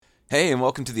Hey, and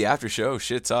welcome to the Aftershow,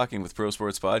 Shit Talking with Pro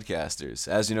Sports Podcasters.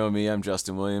 As you know me, I'm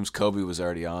Justin Williams. Kobe was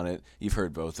already on it. You've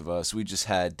heard both of us. We just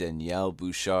had Danielle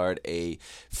Bouchard, a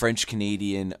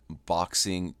French-Canadian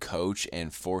boxing coach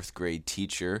and fourth grade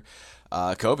teacher.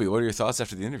 Kobe, what are your thoughts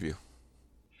after the interview?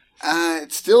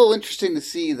 It's still interesting to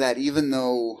see that even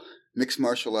though mixed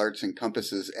martial arts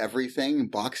encompasses everything,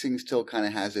 boxing still kind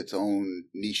of has its own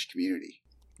niche community.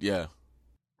 Yeah.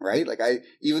 Right?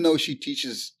 Even though she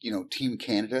teaches, Team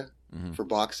Canada for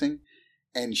boxing,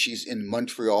 and she's in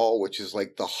Montreal, which is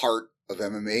like the heart of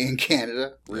MMA in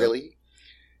Canada, really,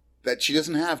 that she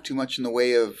doesn't have too much in the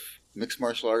way of mixed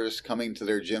martial artists coming to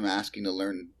their gym asking to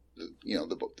learn,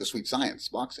 the sweet science,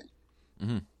 boxing.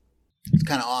 Mm-hmm. It's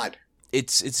kind of odd.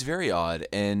 It's very odd,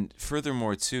 and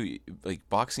furthermore too, like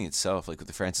boxing itself, like with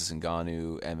the Francis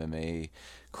Ngannou MMA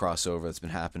crossover that's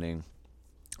been happening.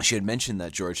 She had mentioned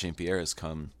that George St. Pierre has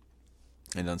come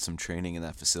and done some training in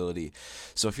that facility.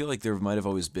 So I feel like there might have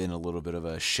always been a little bit of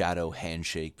a shadow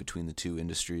handshake between the two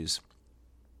industries.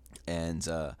 And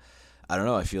I don't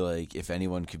know, I feel like if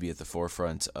anyone could be at the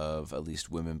forefront of at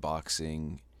least women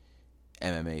boxing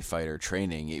MMA fighter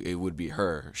training, it would be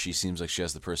her. She seems like she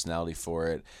has the personality for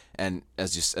it. And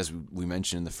as we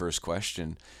mentioned in the first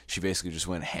question, she basically just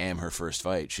went ham her first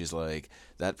fight. She's like,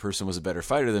 that person was a better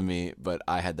fighter than me, but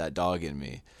I had that dog in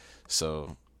me.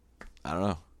 So, I don't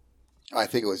know. I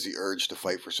think it was the urge to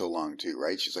fight for so long too,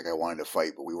 right? She's like, I wanted to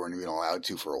fight, but we weren't even allowed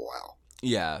to for a while.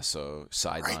 Yeah, so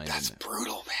sideline. Right? That's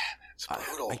brutal, man. It's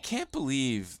brutal. I can't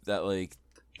believe that, like...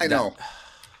 I know.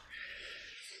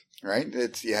 Right?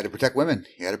 You had to protect women.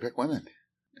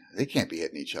 They can't be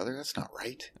hitting each other. That's not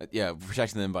right. Yeah,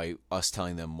 protecting them by us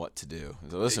telling them what to do.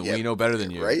 So listen, we know better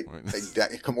than you. Right?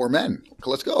 Come, we're men.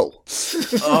 Let's go.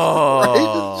 Oh.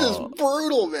 Right? It's just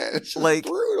brutal, man. It's just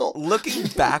brutal. Looking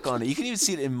back on it, you can even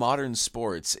see it in modern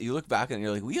sports. You look back on it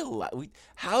and you're like,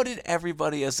 how did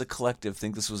everybody as a collective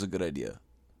think this was a good idea?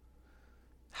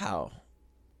 How?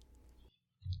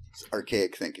 It's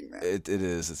archaic thinking, man. It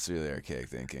is. It's really archaic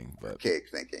thinking.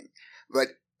 But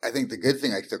I think the good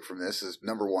thing I took from this is,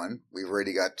 number one, we've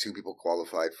already got 2 people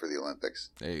qualified for the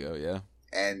Olympics. There you go, yeah.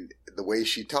 And the way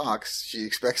she talks, she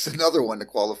expects another one to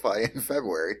qualify in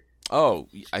February. Oh,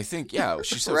 I think, yeah.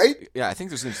 She said, right? Yeah, I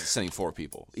think there's going to be sending 4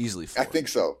 people. Easily 4. I think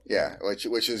so, yeah, which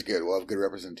is good. We'll have good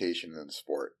representation in the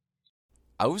sport.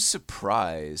 I was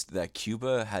surprised that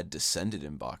Cuba had descended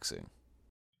in boxing.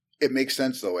 It makes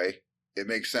sense, though, eh? It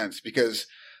makes sense because,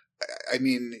 I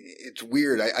mean, it's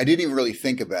weird. I didn't even really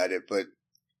think about it, but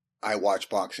I watch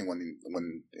boxing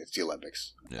when it's the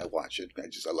Olympics. Yeah. I watch it.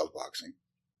 I love boxing.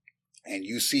 And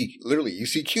you see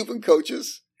Cuban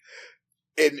coaches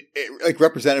like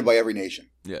represented by every nation.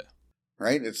 Yeah.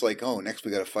 Right? It's like, oh, next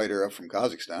we got a fighter up from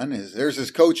Kazakhstan. There's this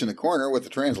coach in the corner with the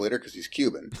translator because he's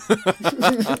Cuban.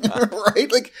 Right?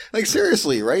 Like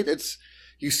seriously, right?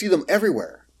 You see them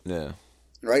everywhere. Yeah.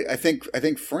 Right? I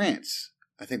think France,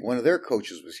 one of their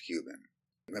coaches was Cuban,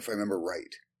 if I remember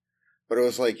right. But it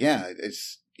was like, yeah,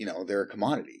 it's, they're a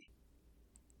commodity.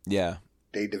 Yeah.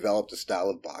 They developed a style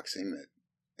of boxing that,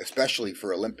 especially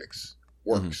for Olympics,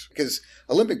 works. Mm-hmm. Because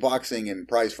Olympic boxing and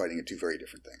prize fighting are 2 very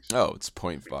different things. Oh, it's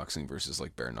point boxing versus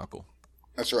like bare knuckle.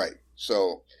 That's right.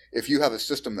 So if you have a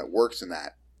system that works in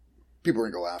that, people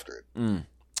are going to go after it.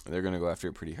 They're going to go after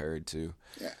it pretty hard too.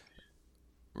 Yeah.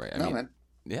 Right. I mean, man.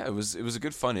 Yeah, it was a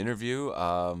good fun interview.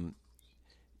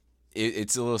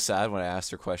 It's a little sad when I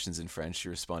asked her questions in French, she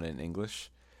responded in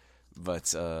English. But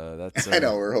that's I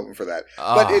know, we're hoping for that.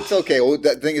 But it's okay. Well,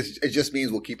 that thing is, it just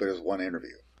means we'll keep it as one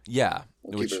interview. Yeah.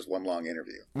 We'll keep it as one long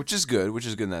interview. Which is good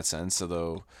in that sense,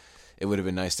 although it would have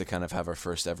been nice to kind of have our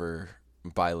first ever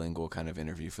bilingual kind of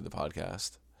interview for the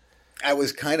podcast. I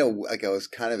was kind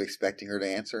of expecting her to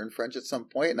answer in French at some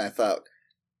point, and I thought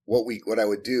what I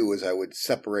would do is I would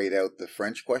separate out the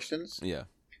French questions. Yeah.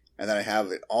 And then I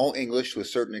have it all English to a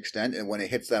certain extent, and when it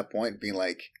hits that point, being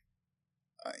like,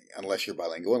 unless you're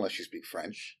bilingual, unless you speak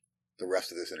French, the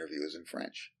rest of this interview is in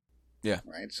French. Yeah.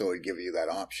 Right? So it'd give you that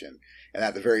option. And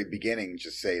at the very beginning,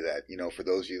 just say that, for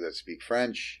those of you that speak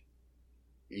French,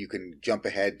 you can jump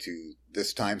ahead to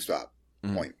this time stop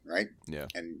point, right? Yeah.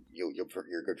 And you're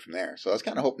good from there. So I was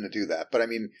kind of hoping to do that. But I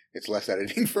mean, it's less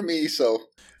editing for me, so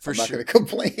I'm not going to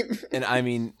complain. And I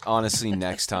mean, honestly,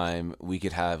 next time we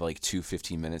could have like 2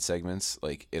 15-minute segments.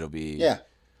 Like it'll be... Yeah.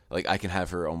 Like, I can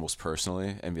have her almost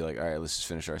personally and be like, all right, let's just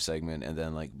finish our segment and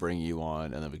then, like, bring you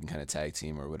on and then we can kind of tag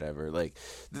team or whatever. Like,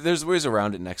 there's ways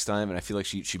around it next time, and I feel like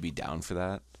she'd be down for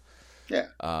that. Yeah.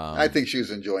 I think she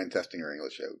was enjoying testing her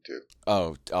English out, too.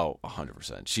 Oh,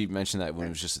 100%. She mentioned that when it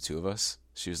was just the 2 of us.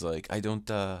 She was like, I don't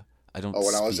I don't. Oh,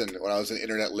 when I was in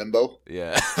internet limbo.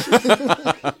 Yeah.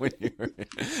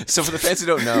 So for the fans who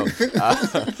don't know,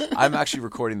 I'm actually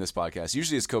recording this podcast.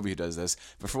 Usually it's Kobe who does this,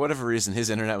 but for whatever reason, his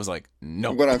internet was like,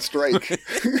 no. Went on strike.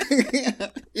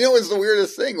 You know what's the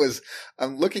weirdest thing was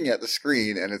I'm looking at the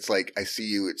screen and it's like I see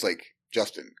you. It's like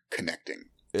Justin connecting.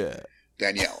 Yeah.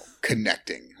 Danielle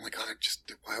connecting. I'm like, oh,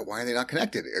 just why are they not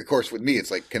connected? Of course, with me,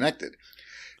 it's like connected.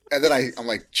 And then I'm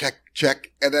like, check.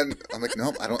 And then I'm like,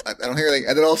 nope, I don't hear anything.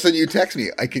 And then all of a sudden you text me,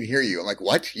 I can hear you. I'm like,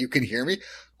 what? You can hear me?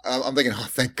 I'm thinking, oh,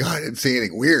 thank God I didn't say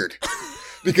anything weird.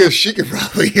 Because she could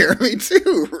probably hear me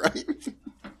too, right?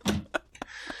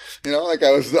 You know, like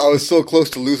I was so close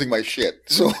to losing my shit.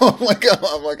 So I'm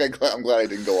glad I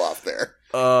didn't go off there.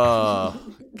 Oh,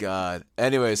 God.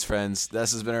 Anyways, friends,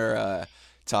 this has been our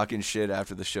Talking Shit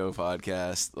After the Show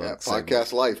podcast. Yeah,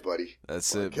 podcast life, buddy.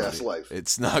 That's podcast it, buddy. Life.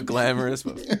 It's not glamorous,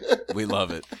 but we love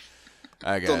it.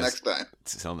 All right, guys. Till next time.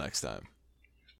 Till next time.